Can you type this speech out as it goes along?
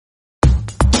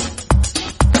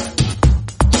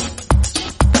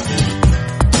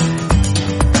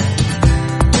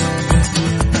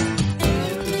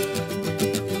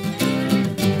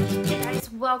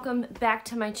welcome back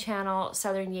to my channel,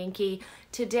 Southern Yankee.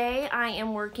 Today I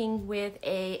am working with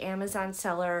a Amazon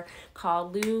seller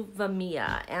called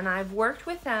Luvamia, and I've worked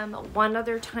with them one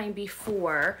other time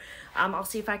before. I'll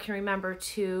see if I can remember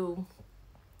to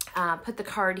put the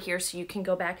card here so you can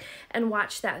go back and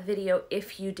watch that video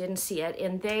if you didn't see it.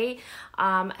 And they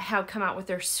have come out with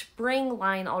their spring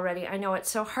line already. I know it's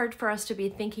so hard for us to be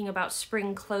thinking about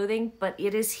spring clothing, but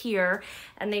it is here,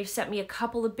 and they've sent me a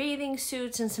couple of bathing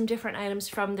suits and some different items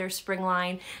from their spring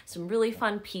line, some really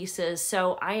fun pieces.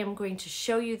 So I am going to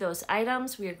show you those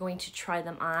items. We are going to try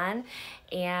them on,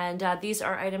 and these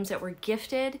are items that were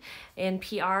gifted in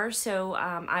PR, so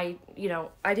I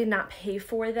did not pay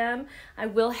for them. I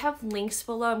will have links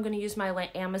below. I'm going to use my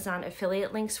Amazon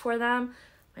affiliate links for them.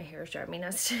 My hair is driving me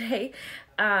nuts today.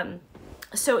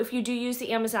 So if you do use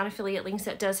the Amazon affiliate links,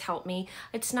 that does help me.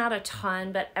 It's not a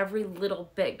ton, but every little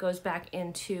bit goes back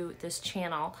into this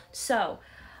channel. So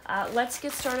let's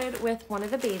get started with one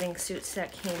of the bathing suits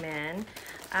that came in.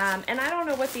 And I don't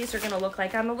know what these are going to look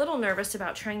like. I'm a little nervous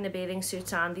about trying the bathing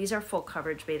suits on. These are full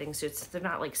coverage bathing suits. They're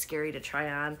not like scary to try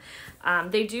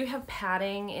on. They do have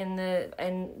padding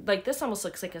and like this almost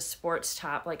looks like a sports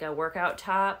top, like a workout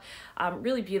top.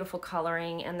 Really beautiful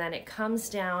coloring. And then it comes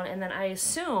down, and then I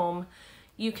assume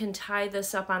you can tie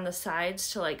this up on the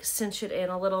sides to like cinch it in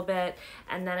a little bit.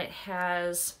 And then it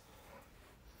has,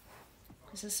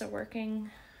 is this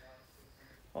working?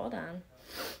 Hold on.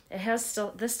 It has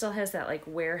this still has that like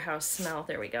warehouse smell.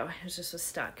 There we go. It just was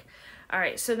stuck. All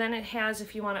right, so then it has,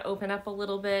 if you want to open up a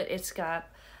little bit, it's got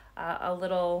a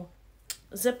little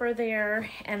zipper there,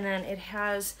 and then it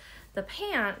has the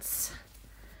pants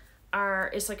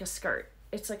it's like a skirt.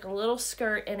 It's like a little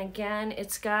skirt, and again,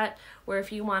 it's got where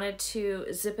if you wanted to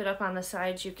zip it up on the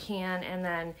sides, you can, and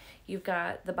then you've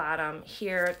got the bottom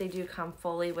here. They do come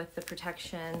fully with the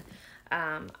protection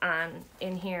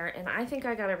in here, and I think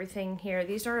I got everything here.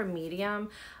 These are a medium.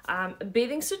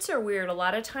 Bathing suits are weird. A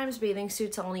lot of times bathing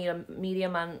suits only need a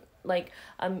medium on, like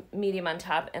a medium on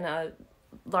top and a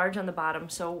large on the bottom,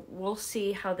 so we'll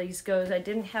see how these goes. I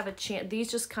didn't have a chance.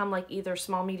 These just come like either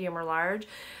small, medium, or large.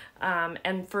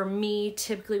 And for me,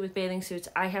 typically with bathing suits,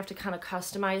 I have to kind of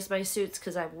customize my suits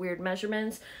because I have weird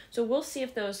measurements. So we'll see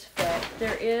if those fit.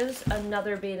 There is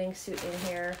another bathing suit in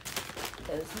here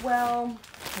as well.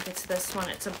 I think it's this one.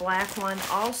 It's a black one,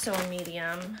 also a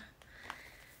medium.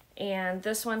 And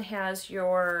this one has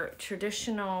your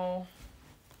traditional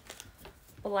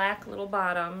black little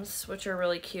bottoms, which are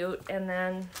really cute. And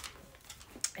then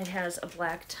it has a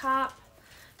black top.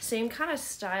 Same kind of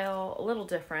style, a little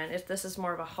different. This is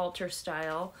more of a halter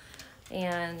style,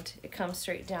 and it comes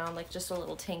straight down like just a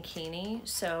little tankini.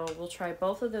 So we'll try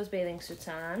both of those bathing suits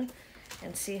on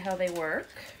and see how they work.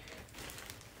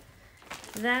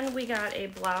 Then we got a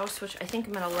blouse, which I think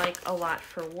I'm gonna like a lot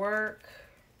for work.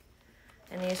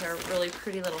 And these are really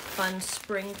pretty little fun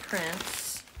spring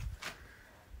prints.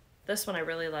 This one I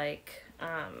really like.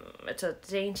 It's a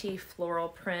dainty floral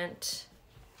print.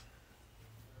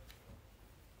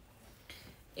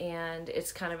 And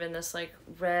it's kind of in this like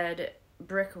red,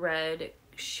 brick red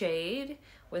shade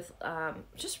with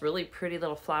just really pretty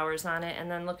little flowers on it. And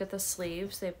then look at the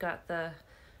sleeves. They've got the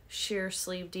sheer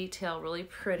sleeve detail, really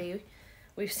pretty.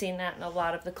 We've seen that in a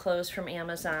lot of the clothes from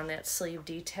Amazon, that sleeve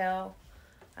detail.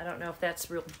 I don't know if that's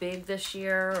real big this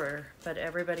year, or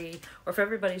if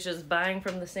everybody's just buying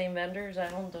from the same vendors. I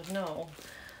don't know.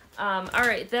 All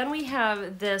right, then we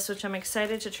have this, which I'm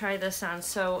excited to try this on.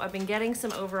 So I've been getting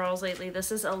some overalls lately.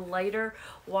 This is a lighter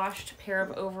washed pair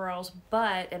of overalls,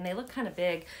 and they look kind of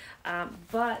big,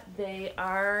 but they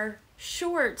are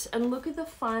shorts, and look at the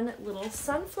fun little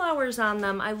sunflowers on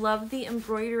them. I love the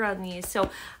embroidery on these, so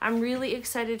I'm really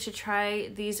excited to try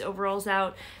these overalls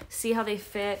out, see how they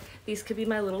fit. These could be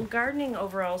my little gardening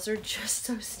overalls. They're just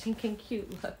so stinking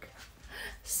cute. Look,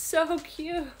 so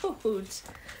cute,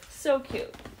 so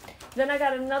cute. Then I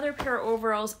got another pair of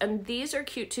overalls, and these are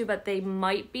cute too, but they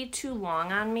might be too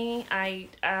long on me.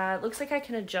 Looks like I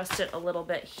can adjust it a little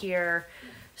bit here,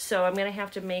 so I'm gonna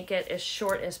have to make it as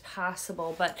short as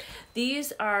possible. But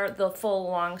these are the full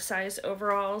long size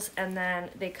overalls, and then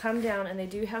they come down, and they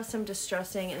do have some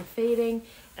distressing and fading,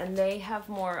 and they have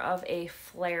more of a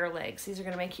flare legs. These are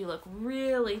gonna make you look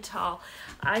really tall.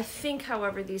 I think,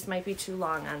 however, these might be too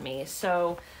long on me,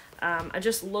 so I'm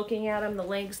just looking at them. The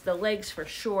legs for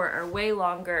sure are way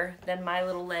longer than my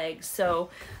little legs. So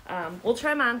we'll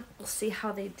try them on. We'll see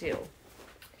how they do.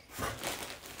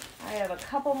 I have a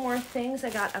couple more things.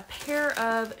 I got a pair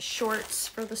of shorts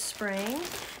for the spring,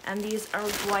 and these are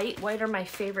white. White are my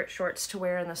favorite shorts to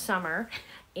wear in the summer.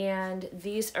 And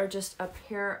these are just a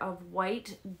pair of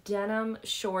white denim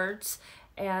shorts,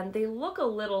 and they look a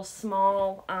little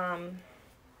small.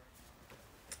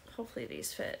 Hopefully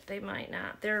these fit. They might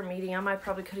not. They're medium. I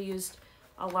probably could have used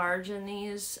a large in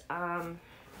these.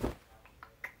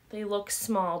 They look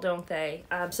small, don't they?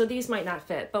 So these might not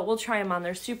fit, but we'll try them on.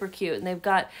 They're super cute, and they've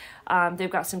got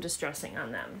some distressing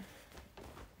on them.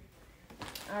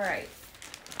 All right.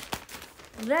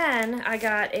 Then I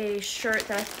got a shirt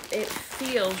that it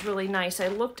feels really nice. I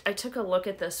took a look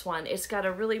at this one. It's got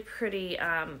a really pretty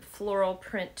floral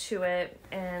print to it,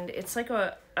 and it's like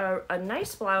a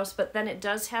nice blouse, but then it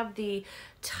does have the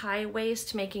tie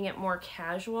waist, making it more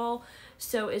casual.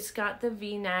 So it's got the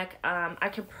V-neck. I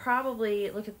could probably,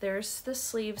 look at, there's the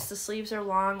sleeves. The sleeves are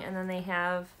long, and then they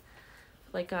have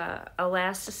like a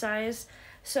elasticize.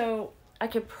 So I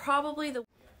could probably, all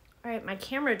right, my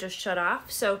camera just shut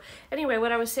off. So anyway,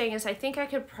 what I was saying is I think I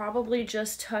could probably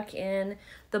just tuck in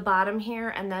the bottom here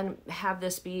and then have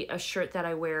this be a shirt that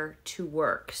I wear to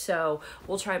work. So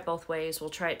we'll try it both ways.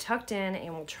 We'll try it tucked in,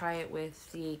 and we'll try it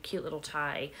with the cute little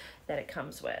tie that it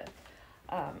comes with.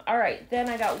 All right, then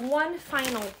I got one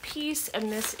final piece, and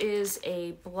this is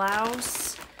a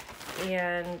blouse,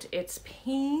 and it's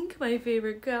pink, my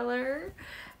favorite color.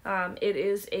 It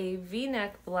is a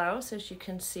V-neck blouse, as you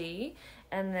can see.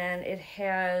 And then it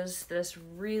has this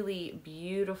really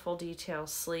beautiful detail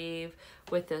sleeve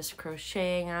with this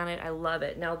crocheting on it. I love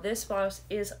it. Now this blouse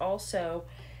is also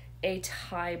a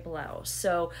tie blouse.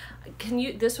 So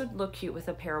this would look cute with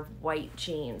a pair of white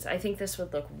jeans. I think this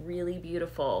would look really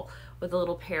beautiful with a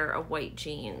little pair of white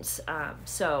jeans.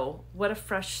 So what a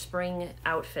fresh spring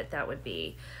outfit that would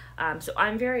be. So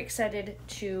I'm very excited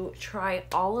to try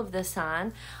all of this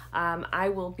on. I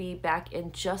will be back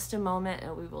in just a moment,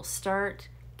 and we will start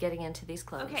getting into these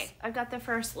clothes. Okay, I've got the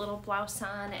first little blouse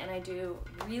on, and I do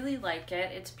really like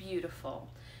it. It's beautiful.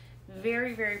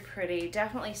 Very, very pretty.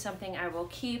 Definitely something I will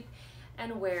keep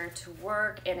and wear to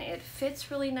work, and it fits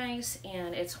really nice,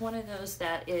 and it's one of those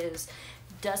that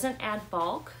doesn't add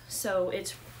bulk, so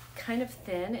it's kind of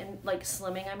thin and like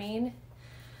slimming, I mean.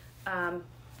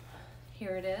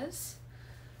 Here it is.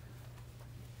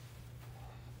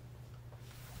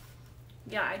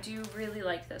 Yeah, I do really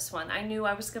like this one. I knew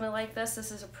I was gonna like this.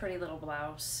 This is a pretty little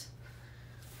blouse.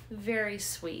 Very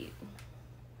sweet.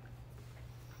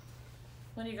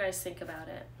 What do you guys think about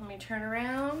it? Let me turn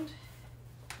around.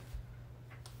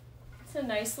 It's a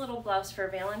nice little blouse for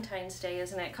Valentine's Day,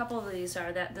 isn't it? A couple of these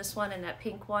are, this one and that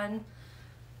pink one.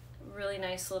 Really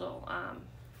nice little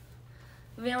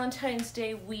Valentine's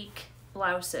Day week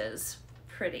blouses.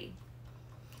 Pretty.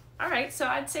 All right, so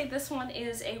I'd say this one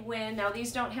is a win. Now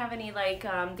these don't have any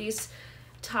these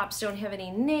tops don't have any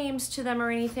names to them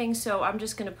or anything, so I'm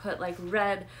just gonna put like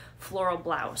red floral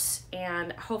blouse,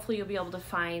 and hopefully you'll be able to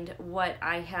find what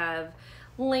I have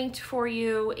linked for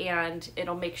you, and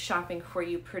it'll make shopping for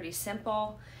you pretty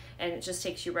simple, and it just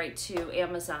takes you right to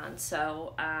Amazon.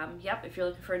 So yep, if you're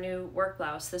looking for a new work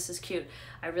blouse, this is cute.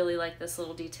 I really like this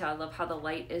little detail. I love how the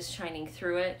light is shining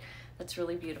through it. That's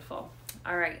really beautiful.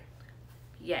 All right,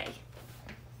 yay.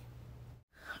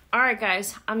 All right,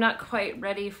 guys, I'm not quite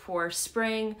ready for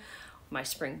spring. My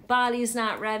spring body's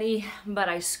not ready, but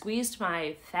I squeezed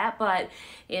my fat butt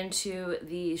into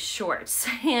these shorts.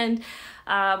 And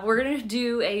we're gonna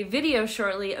do a video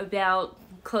shortly about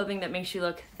clothing that makes you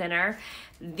look thinner.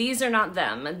 These are not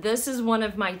them. This is one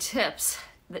of my tips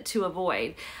to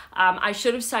avoid. I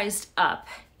should have sized up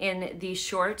in these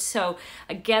shorts. So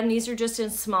again, these are just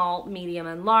in small, medium,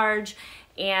 and large.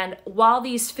 And while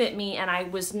these fit me, and I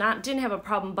didn't have a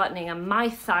problem buttoning them, my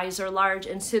thighs are large,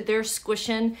 and so they're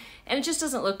squishing, and it just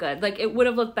doesn't look good. Like, it would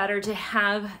have looked better to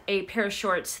have a pair of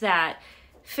shorts that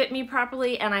fit me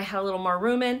properly and I had a little more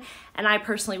room in, and I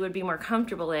personally would be more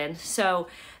comfortable in. So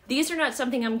these are not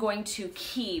something I'm going to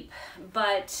keep,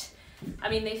 but I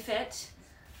mean, they fit,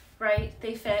 right?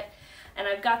 They fit. And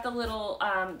I've got the little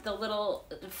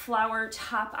flower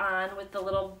top on with the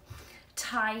little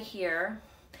tie here,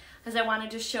 because I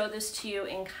wanted to show this to you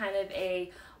in kind of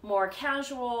a more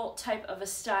casual type of a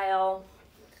style.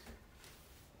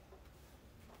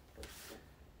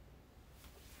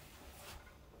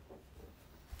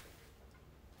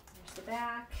 There's the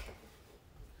back.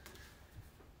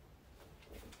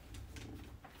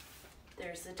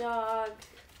 There's the dog.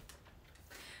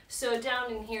 So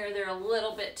down in here, they're a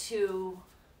little bit too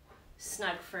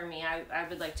snug for me. I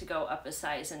would like to go up a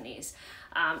size in these.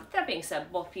 That being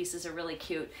said, both pieces are really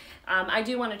cute. I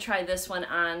do want to try this one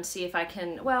on, see if I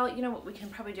can, well, you know what, we can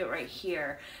probably do it right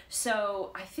here.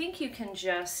 So I think you can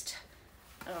just,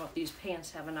 I don't know if these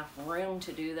pants have enough room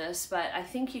to do this, but I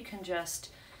think you can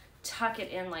just tuck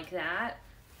it in like that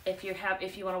if you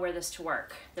want to wear this to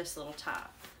work, this little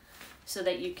top. so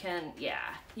that you can,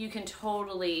 yeah, you can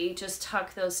totally just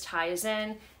tuck those ties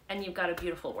in and you've got a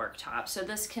beautiful work top. So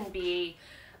this can be,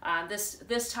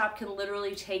 this top can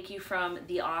literally take you from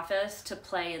the office to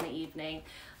play in the evening.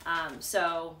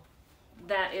 So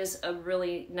that is a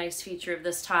really nice feature of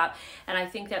this top, and I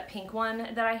think that pink one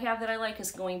that I have that I like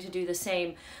is going to do the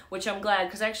same, which I'm glad,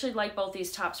 because I actually like both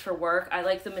these tops for work. I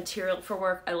like the material for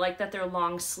work. I like that they're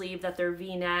long sleeve, that they're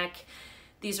V-neck.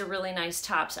 These are really nice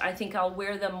tops. I think I'll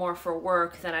wear them more for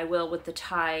work than I will with the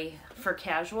tie for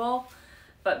casual,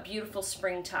 but beautiful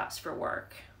spring tops for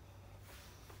work.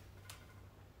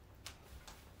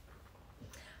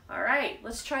 All right,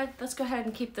 let's go ahead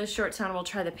and keep those shorts on. We'll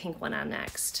try the pink one on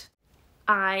next.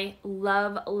 I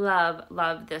love, love,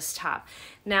 love this top.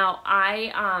 Now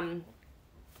I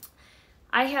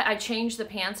changed the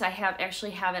pants. I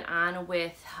actually have it on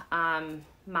with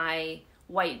my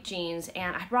white jeans,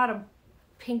 and I brought a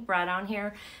pink bra down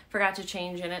here. Forgot to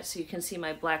change in it so you can see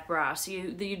my black bra. So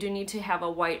you do need to have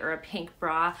a white or a pink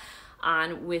bra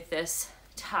on with this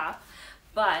top.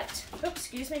 But, oops,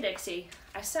 excuse me, Dixie.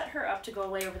 I set her up to go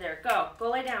lay over there. Go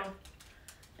lay down.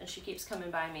 And she keeps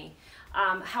coming by me.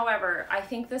 However, I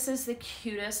think this is the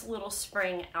cutest little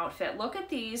spring outfit. Look at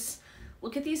these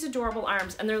adorable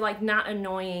arms, and they're like not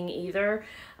annoying either.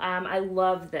 I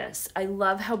love this. I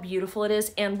love how beautiful it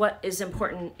is. And what is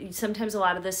important, sometimes a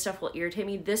lot of this stuff will irritate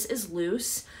me. This is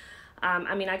loose.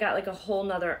 I mean, I got like a whole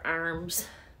nother arms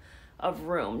of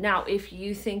room. Now, if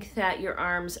you think that your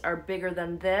arms are bigger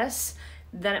than this,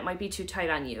 then it might be too tight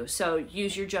on you. So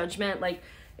use your judgment. Like,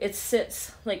 it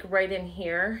sits like right in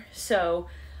here. So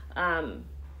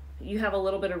you have a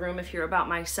little bit of room. If you're about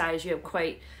my size, you have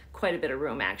quite a bit of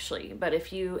room actually. But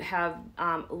if you have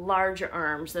larger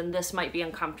arms, then this might be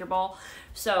uncomfortable.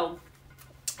 So,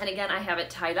 and again, I have it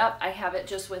tied up. I have it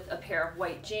just with a pair of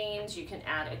white jeans. You can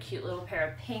add a cute little pair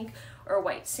of pink or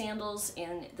white sandals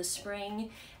in the spring,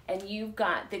 and you've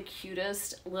got the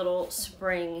cutest little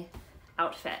spring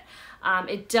outfit.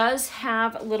 It does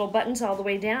have little buttons all the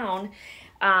way down.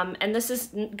 And this is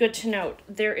good to note.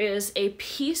 There is a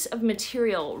piece of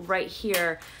material right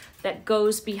here that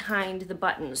goes behind the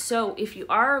buttons. So if you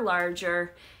are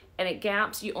larger and it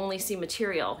gaps, you only see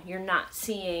material. You're not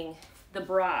seeing the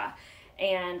bra.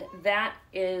 And that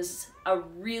is a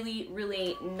really,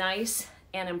 really nice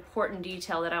and important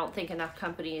detail that I don't think enough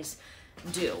companies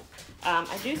do.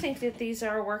 I do think that these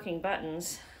are working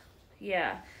buttons.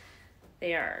 Yeah.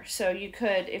 They are. So you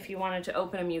could, if you wanted to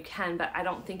open them, you can, but I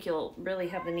don't think you'll really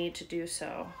have the need to do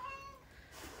so.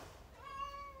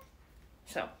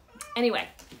 So anyway,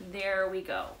 there we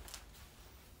go.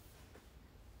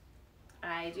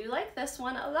 I do like this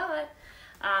one a lot.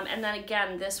 And then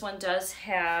again, this one does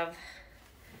have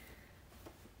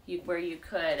where you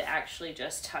could actually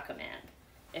just tuck them in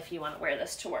if you want to wear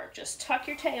this to work. Just tuck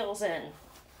your tails in.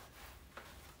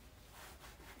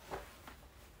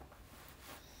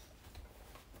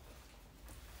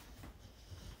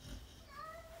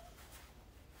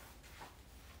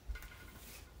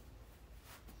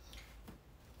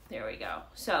 There we go.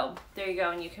 So there you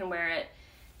go, and you can wear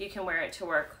it to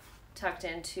work tucked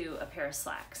into a pair of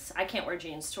slacks. I can't wear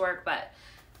jeans to work, but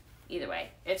either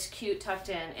way, it's cute tucked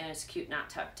in and it's cute not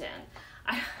tucked in.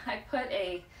 I put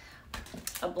a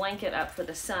blanket up for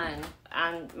the sun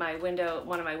on my window,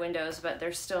 one of my windows, but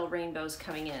there's still rainbows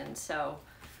coming in. So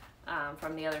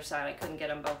from the other side, I couldn't get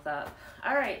them both up.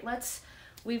 All right,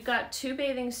 we've got 2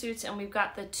 bathing suits and we've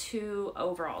got the 2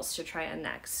 overalls to try on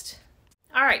next.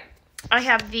 All right. I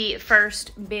have the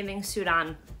first bathing suit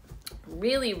on.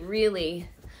 Really, really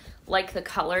like the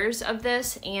colors of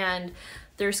this, and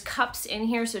there's cups in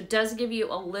here, so it does give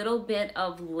you a little bit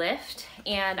of lift,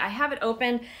 and I have it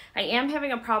open. I am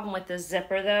having a problem with the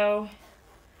zipper though.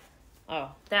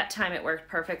 Oh, that time it worked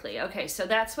perfectly. Okay, so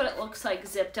that's what it looks like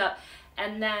zipped up.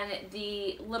 And then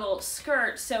the little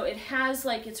skirt, so it has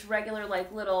like its regular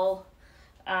like little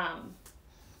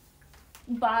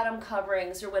bottom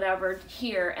coverings or whatever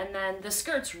here, and then the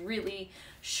skirt's really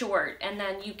short, and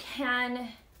then you can,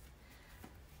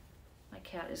 my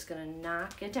cat is gonna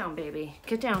get down, baby,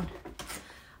 get down.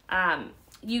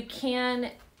 You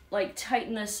can like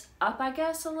tighten this up, I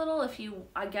guess, a little if you,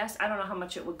 I don't know how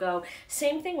much it would go.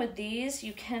 Same thing with these,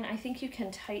 you can, I think you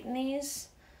can tighten these.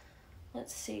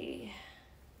 Let's see.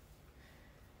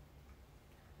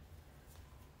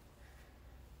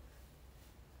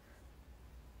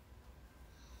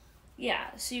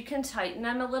 Yeah, so you can tighten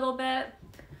them a little bit.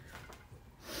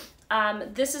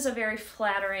 This is a very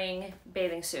flattering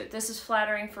bathing suit. This is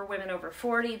flattering for women over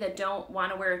 40 that don't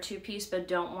want to wear a two-piece but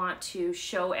don't want to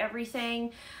show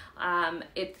everything.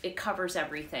 It covers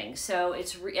everything, so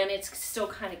it's still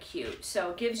kind of cute.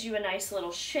 So it gives you a nice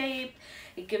little shape.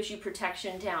 It gives you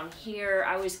protection down here.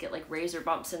 I always get like razor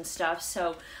bumps and stuff,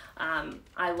 so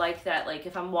I like that. Like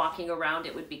if I'm walking around,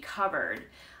 it would be covered.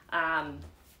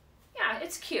 Yeah,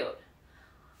 it's cute.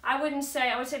 I would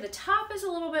say the top is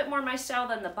a little bit more my style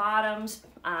than the bottoms.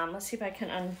 Let's see if I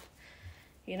can,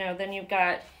 you know, then you've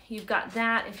got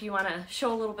that if you want to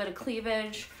show a little bit of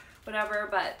cleavage, whatever.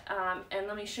 But and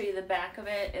let me show you the back of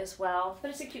it as well. But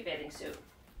it's a cute bathing suit.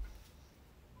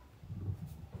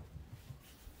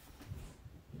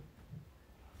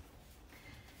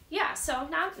 Yeah, so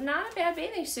not a bad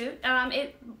bathing suit.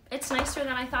 It's nicer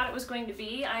than I thought it was going to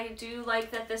be. I do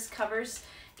like that this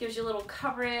gives you a little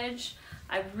coverage.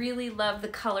 I really love the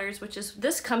colors,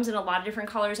 this comes in a lot of different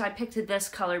colors. I picked this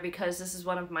color because this is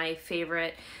one of my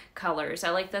favorite colors.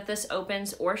 I like that this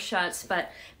opens or shuts, but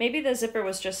maybe the zipper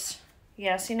was just,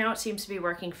 yeah, see now it seems to be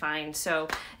working fine. So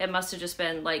it must have just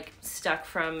been like stuck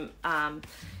from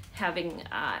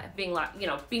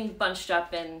being bunched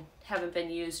up and haven't been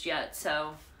used yet.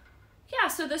 So yeah,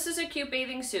 so this is a cute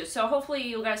bathing suit. So hopefully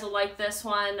you guys will like this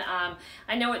one.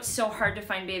 I know it's so hard to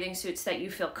find bathing suits that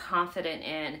you feel confident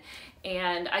in,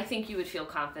 and I think you would feel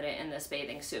confident in this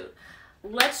bathing suit.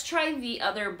 Let's try the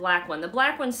other black one. The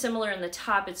black one's similar in the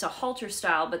top. It's a halter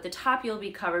style, but the top you'll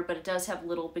be covered, but it does have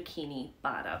little bikini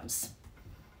bottoms.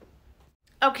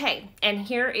 Okay, and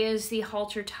here is the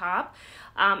halter top.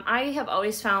 I have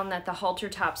always found that the halter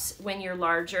tops, when you're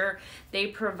larger, they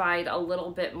provide a little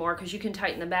bit more, because you can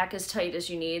tighten the back as tight as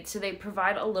you need, so they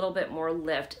provide a little bit more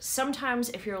lift. Sometimes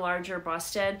if you're larger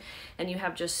busted and you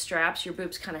have just straps, your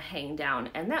boobs kind of hang down,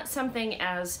 and that's something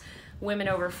as women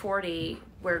over 40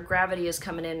 where gravity is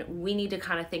coming in, we need to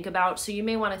kind of think about. So you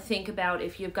may want to think about,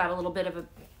 if you've got a little bit of a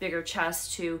bigger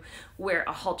chest, to wear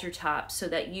a halter top so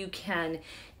that you can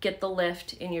get the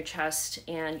lift in your chest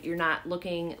and you're not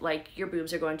looking like your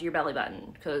boobs are going to your belly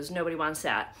button, because nobody wants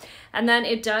that. And then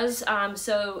it does,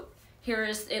 so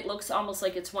it looks almost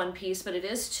like it's one piece, but it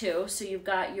is two. So you've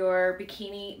got your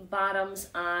bikini bottoms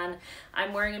on.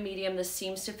 I'm wearing a medium. This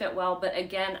seems to fit well, but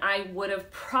again, I would have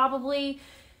probably,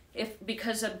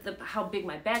 because of how big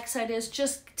my backside is,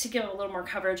 just to give it a little more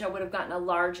coverage, I would have gotten a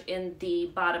large in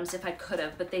the bottoms if I could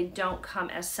have, but they don't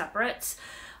come as separates.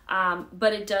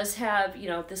 But it does have, you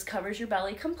know, this covers your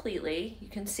belly completely. You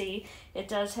can see it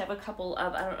does have a couple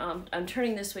of, I don't know, I'm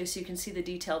turning this way so you can see the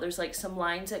detail. There's like some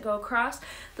lines that go across.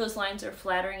 Those lines are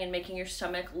flattering and making your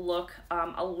stomach look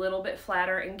a little bit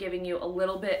flatter and giving you a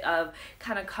little bit of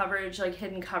kind of coverage, like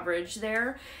hidden coverage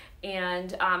there.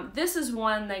 And this is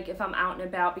one, like if I'm out and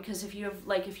about, because if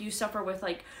you suffer with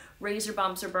like razor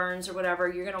bumps or burns or whatever,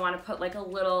 you're gonna want to put like a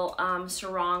little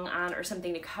sarong on or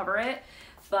something to cover it.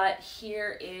 But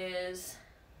here is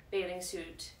bathing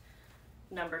suit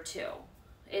number 2.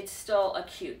 It's still a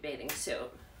cute bathing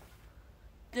suit.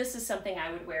 This is something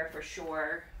I would wear for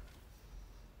sure.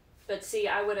 But see,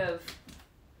 I would have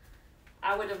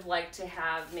liked to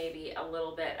have maybe a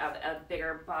little bit of a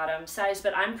bigger bottom size,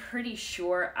 but I'm pretty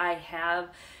sure I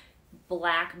have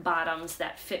black bottoms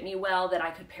that fit me well that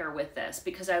I could pair with this,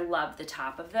 because I love the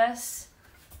top of this.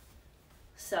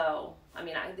 So, I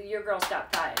mean, your girl's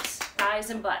got thighs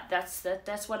and butt.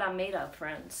 That's what I'm made of,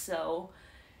 friends. So,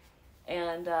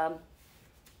 and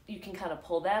you can kind of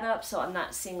pull that up so I'm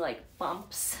not seeing like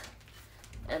bumps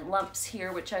and lumps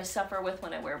here, which I suffer with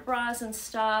when I wear bras and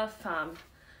stuff.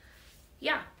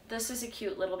 Yeah, this is a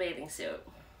cute little bathing suit.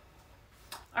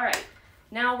 All right,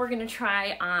 now we're gonna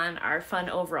try on our fun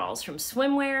overalls, from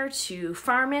swimwear to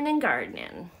farming and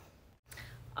gardening.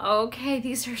 Okay,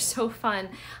 these are so fun.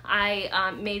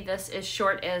 I made this as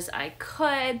short as I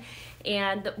could,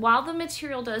 and while the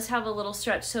material does have a little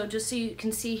stretch, so just so you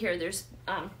can see here, there's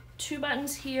 2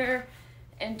 buttons here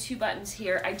and 2 buttons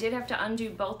here. I did have to undo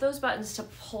both those buttons to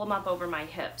pull them up over my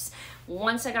hips.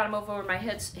 Once I got them up over my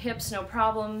hips, no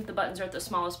problem. The buttons are at the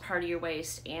smallest part of your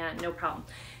waist, and no problem.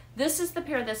 This is the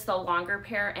pair that's the longer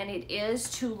pair, and it is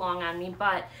too long on me,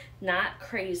 but not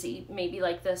crazy, maybe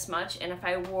like this much. And if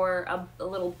I wore a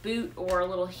little boot or a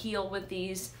little heel with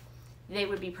these, they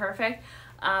would be perfect.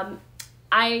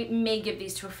 I may give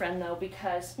these to a friend though,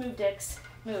 because, move Dix,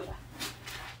 move.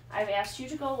 I've asked you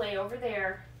to go lay over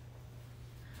there.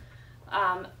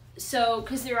 So,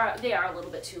 because they are a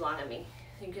little bit too long on me,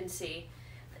 you can see.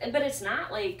 But it's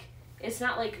not like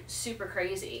super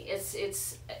crazy.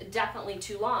 It's definitely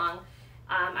too long.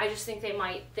 I just think they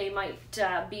might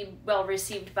be well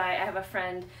received by, I have a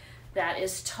friend that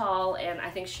is tall, and I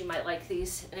think she might like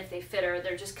these. And if they fit her,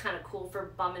 they're just kind of cool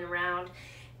for bumming around.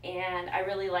 And I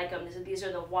really like them. These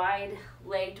are the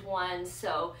wide-legged ones,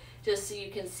 so just so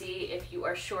you can see, if you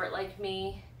are short like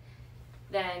me,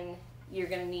 then you're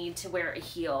gonna need to wear a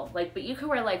heel. But you could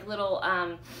wear like little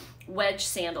wedge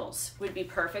sandals would be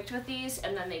perfect with these,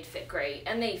 and then they'd fit great.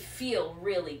 And they feel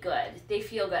really good. They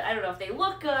feel good. I don't know if they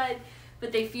look good,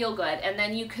 but they feel good. And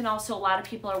then you can also, a lot of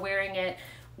people are wearing it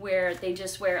where they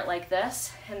just wear it like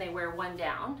this, and they wear one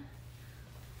down.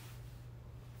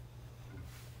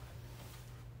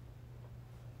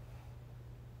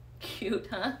 Cute,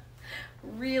 huh?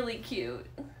 Really cute.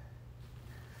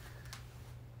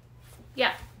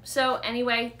 Yeah, so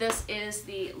anyway, this is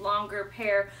the longer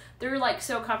pair. They're like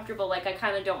so comfortable, like I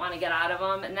kind of don't want to get out of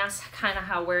them, and that's kind of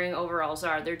how wearing overalls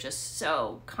are. They're just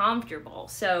so comfortable.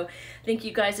 So I think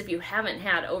you guys, if you haven't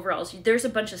had overalls, there's a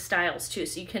bunch of styles too,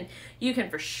 so you can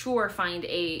for sure find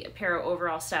a pair of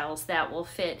overall styles that will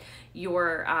fit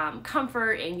your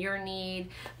comfort and your need.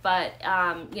 But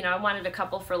you know, I wanted a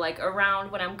couple for like around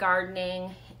when I'm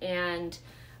gardening and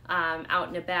out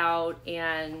and about,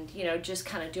 and you know, just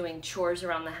kind of doing chores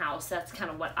around the house. That's kind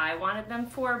of what I wanted them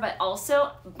for, but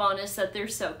also bonus that they're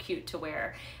so cute to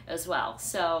wear as well.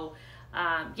 So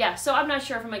yeah, so I'm not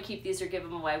sure if I'm gonna keep these or give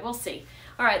them away. We'll see.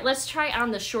 All right, let's try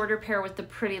on the shorter pair with the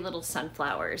pretty little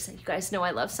sunflowers. You guys know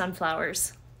I love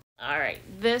sunflowers. All right,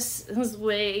 this is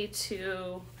way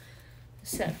too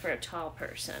set for a tall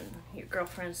person. Your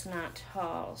girlfriend's not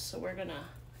tall, so we're gonna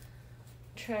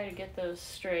try to get those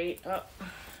straight. Oh,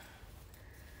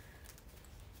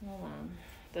 hold on.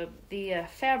 The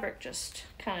fabric just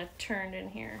kind of turned in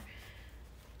here.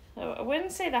 So I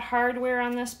wouldn't say the hardware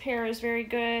on this pair is very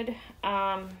good.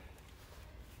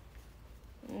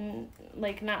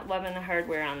 Like, not loving the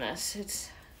hardware on this. It's,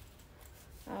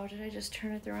 oh, did I just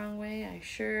turn it the wrong way? I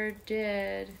sure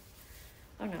did.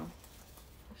 Oh no,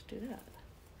 let's do that.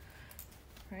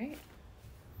 Right?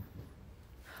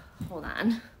 Hold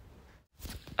on.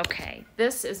 Okay,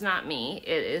 this is not me.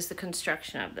 It is the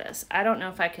construction of this. I don't know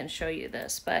if I can show you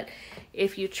this, but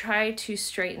if you try to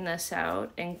straighten this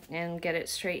out and get it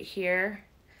straight here,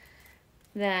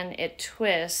 then it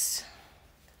twists.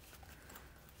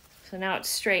 So now it's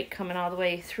straight coming all the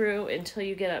way through until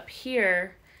you get up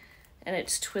here, and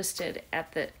it's twisted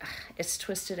at the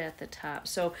top.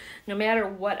 So no matter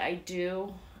what I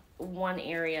do, one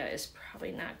area is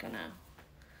probably not gonna,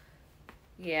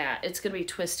 yeah, it's gonna be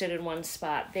twisted in one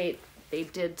spot. They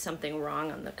did something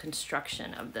wrong on the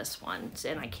construction of this one,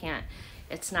 and I can't,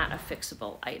 it's not a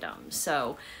fixable item.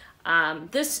 So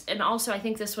this, and also I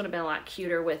think this would have been a lot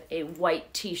cuter with a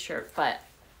white t-shirt, but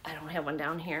I don't have one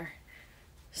down here.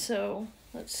 So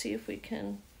let's see if we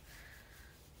can,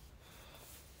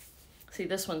 see,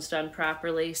 this one's done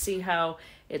properly. See how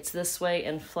it's this way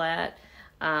and flat?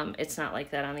 It's not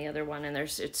like that on the other one, and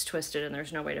it's twisted, and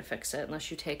there's no way to fix it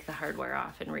unless you take the hardware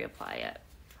off and reapply it,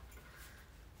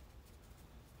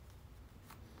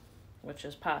 which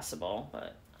is possible,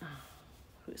 but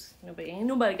ain't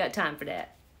nobody got time for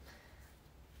that.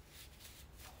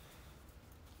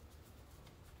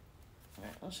 All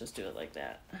right, let's just do it like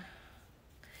that.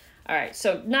 All right,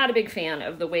 so not a big fan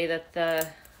of the way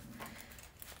that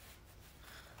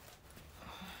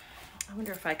I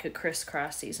wonder if I could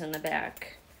crisscross these in the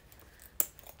back.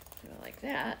 Do it like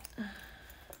that.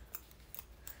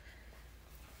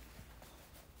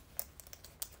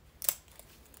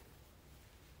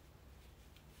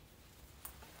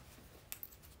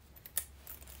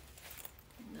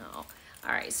 No. All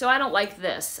right, so I don't like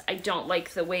this. I don't like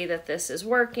the way that this is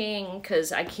working,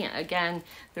 because I can't, again,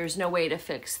 there's no way to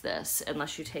fix this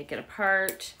unless you take it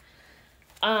apart.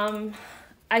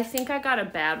 I think I got a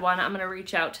bad one. I'm gonna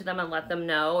reach out to them and let them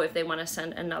know if they want to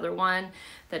send another one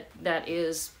that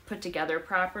is put together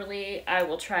properly. I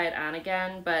will try it on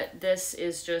again, but this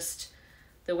is just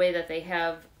the way that they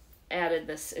have added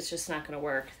this. It's just not gonna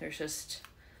work. There's just,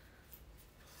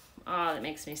 oh, that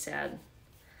makes me sad.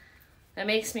 That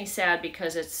makes me sad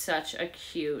because it's such a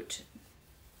cute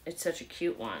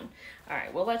one. All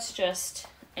right, well, let's just,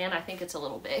 and I think it's a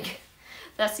little big.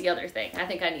 That's the other thing. I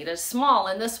think I need a small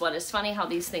in this one. It's funny how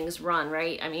these things run,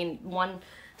 right? I mean,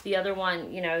 the other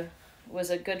one, you know, was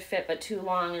a good fit, but too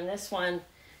long, and this one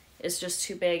is just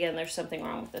too big, and there's something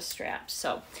wrong with the straps.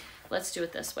 So let's do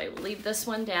it this way. We'll leave this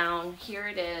one down. Here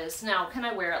it is. Now, can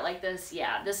I wear it like this?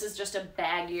 Yeah, this is just a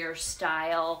baggier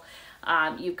style.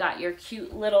 You've got your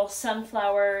cute little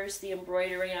sunflowers. The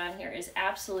embroidery on here is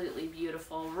absolutely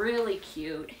beautiful, really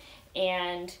cute,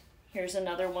 and Here's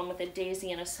another one with a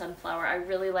daisy and a sunflower. I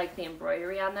really like the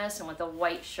embroidery on this, and with a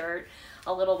white shirt,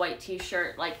 a little white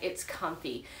t-shirt, like it's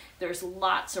comfy. There's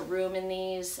lots of room in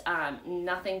these,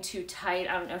 nothing too tight.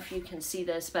 I don't know if you can see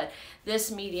this, but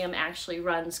this medium actually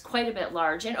runs quite a bit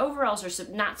large, and overalls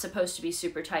are not supposed to be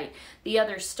super tight. The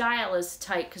other style is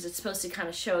tight because it's supposed to kind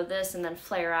of show this and then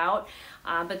flare out,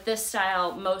 but this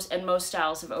style, most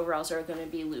styles of overalls are going to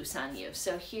be loose on you.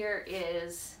 So here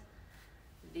is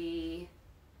the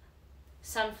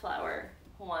sunflower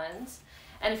ones,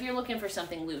 and if you're looking for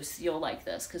something loose, you'll like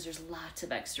this because there's lots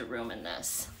of extra room in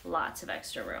this, lots of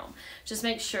extra room. Just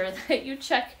make sure that you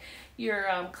check your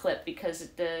clip, because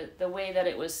the way that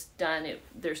it was done,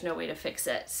 there's no way to fix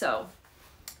it, so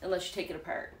unless you take it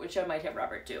apart, which I might have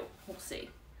Robert do, we'll see.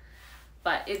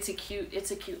 But it's a cute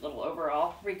little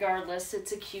overall. Regardless,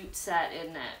 it's a cute set,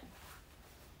 isn't it?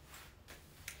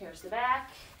 Here's the back.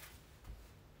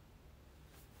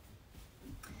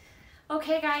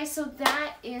 Okay guys, so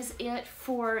that is it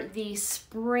for the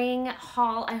spring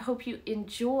haul. I hope you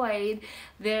enjoyed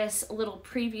this little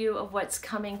preview of what's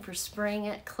coming for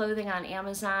spring clothing on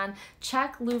Amazon.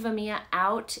 Check Luvamia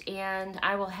out, and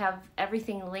I will have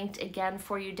everything linked again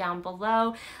for you down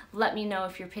below. Let me know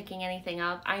if you're picking anything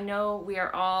up. I know we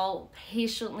are all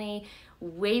patiently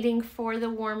waiting for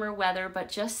the warmer weather, but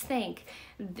just think,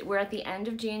 we're at the end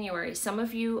of January. Some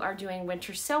of you are doing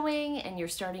winter sowing and you're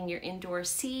starting your indoor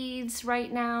seeds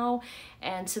right now,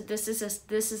 and so this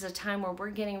is a time where we're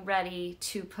getting ready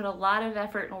to put a lot of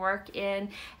effort and work in,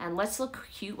 and let's look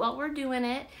cute while we're doing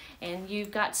it. And you've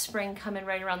got spring coming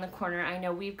right around the corner. I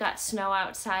know we've got snow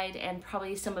outside and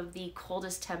probably some of the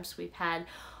coldest temps we've had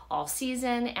all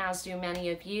season, as do many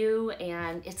of you,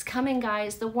 and it's coming,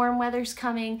 guys. The warm weather's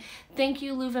coming. Thank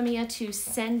you, Luvamia, to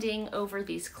sending over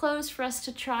these clothes for us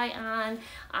to try on.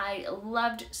 I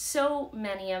loved so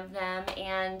many of them,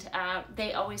 and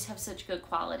they always have such good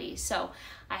quality. So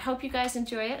I hope you guys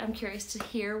enjoy it. I'm curious to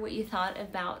hear what you thought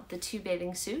about the two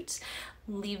bathing suits.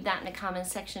 Leave that in the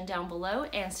comments section down below,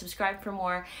 and subscribe for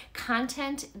more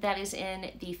content that is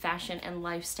in the fashion and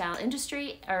lifestyle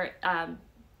industry, or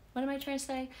what am I trying to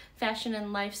say? Fashion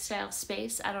and lifestyle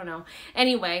space? I don't know.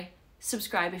 Anyway,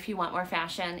 subscribe if you want more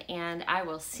fashion, and I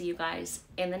will see you guys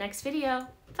in the next video.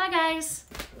 Bye, guys.